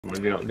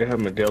They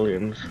have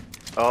medallions.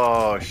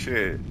 Oh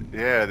shit.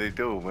 Yeah, they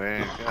do,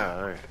 man.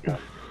 God,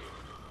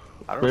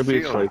 I don't Maybe see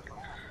it's them. like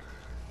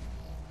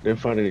they're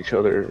fighting each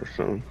other or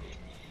something.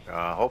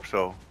 I hope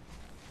so.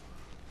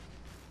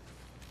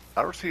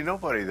 I don't see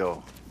nobody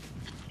though.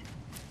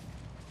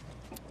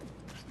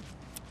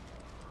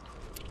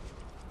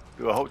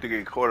 Dude, I hope they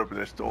get caught up in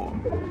this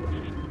storm.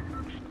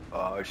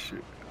 Oh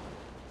shit.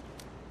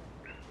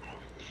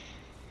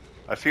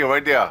 I see him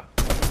right there.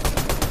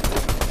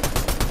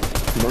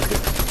 Mark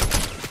it.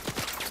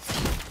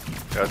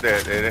 Yeah,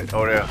 there.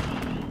 Oh, there.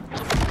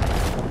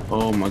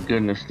 Oh my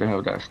goodness, they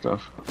have that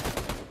stuff.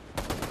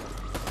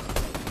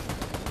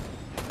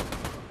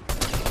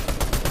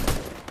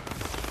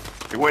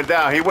 He went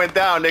down,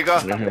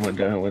 nigga. Yeah, he went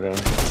down with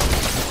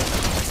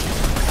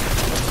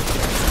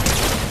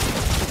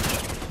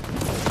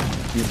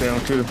You down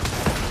too?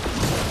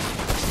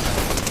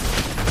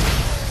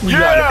 We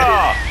got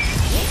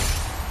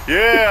Yeah!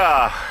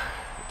 Yeah!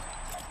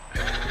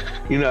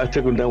 it. You know, I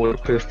took him down with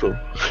a pistol.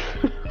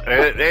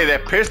 Hey,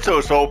 that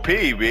pistol's OP,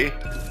 B.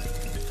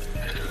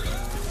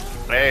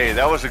 Hey,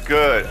 that was a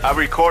good. I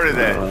recorded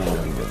that.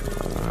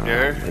 You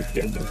heard? My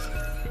goodness.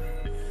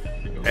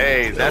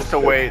 Hey, that's the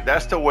way.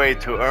 That's the way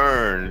to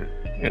earn.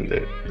 End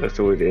it. That's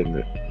the way to end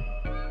it.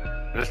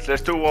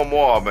 Let's do one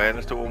more, man.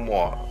 Let's do one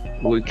more.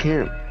 We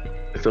can't.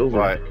 It's over.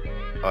 Right.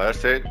 Oh,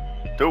 that's it.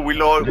 Dude, we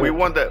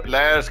won the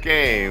last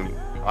game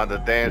on the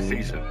dance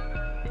season.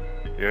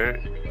 You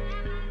heard?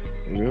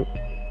 Yep.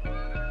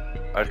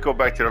 Let's go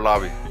back to the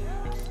lobby.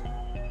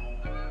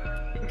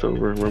 It's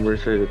over. Remember, I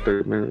said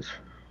 30 minutes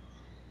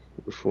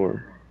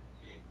before.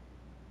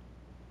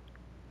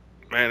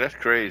 Man, that's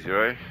crazy,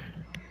 right?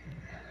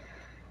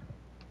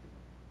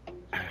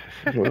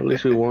 Well, at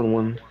least we won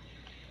one.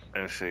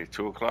 Let's see,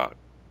 2 o'clock.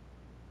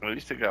 At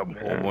least they got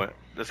one more.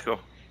 Let's go.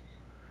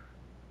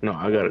 No,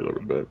 I gotta go to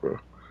bed, bro.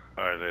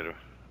 All right, later.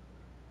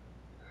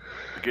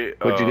 Okay,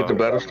 Would you get the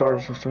battle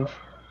stars and stuff?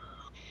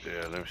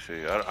 Yeah, let me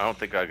see. I don't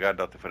think I got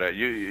nothing for that.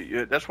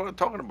 You that's what I'm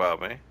talking about,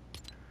 man.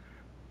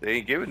 They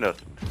ain't giving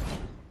nothing.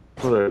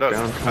 Look,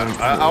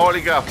 I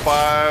only got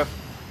five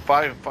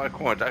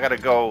coins. I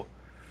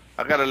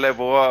gotta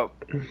level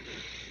up.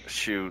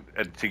 Shoot,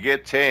 and to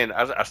get 10,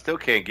 I still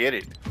can't get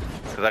it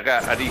because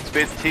I need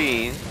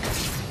 15,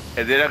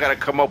 and then I gotta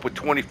come up with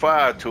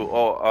 25 to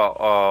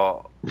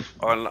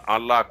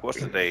unlock what's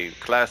the name?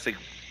 Classic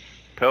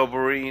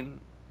Pelverine,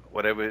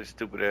 whatever his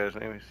stupid ass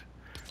name is.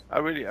 I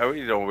really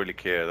don't really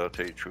care. Though, I'll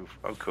tell you the truth.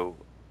 I'm cool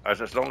as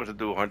long as I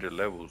do 100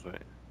 levels, man.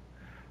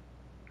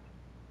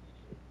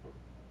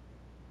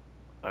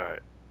 All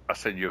right, I'll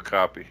send you a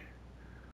copy.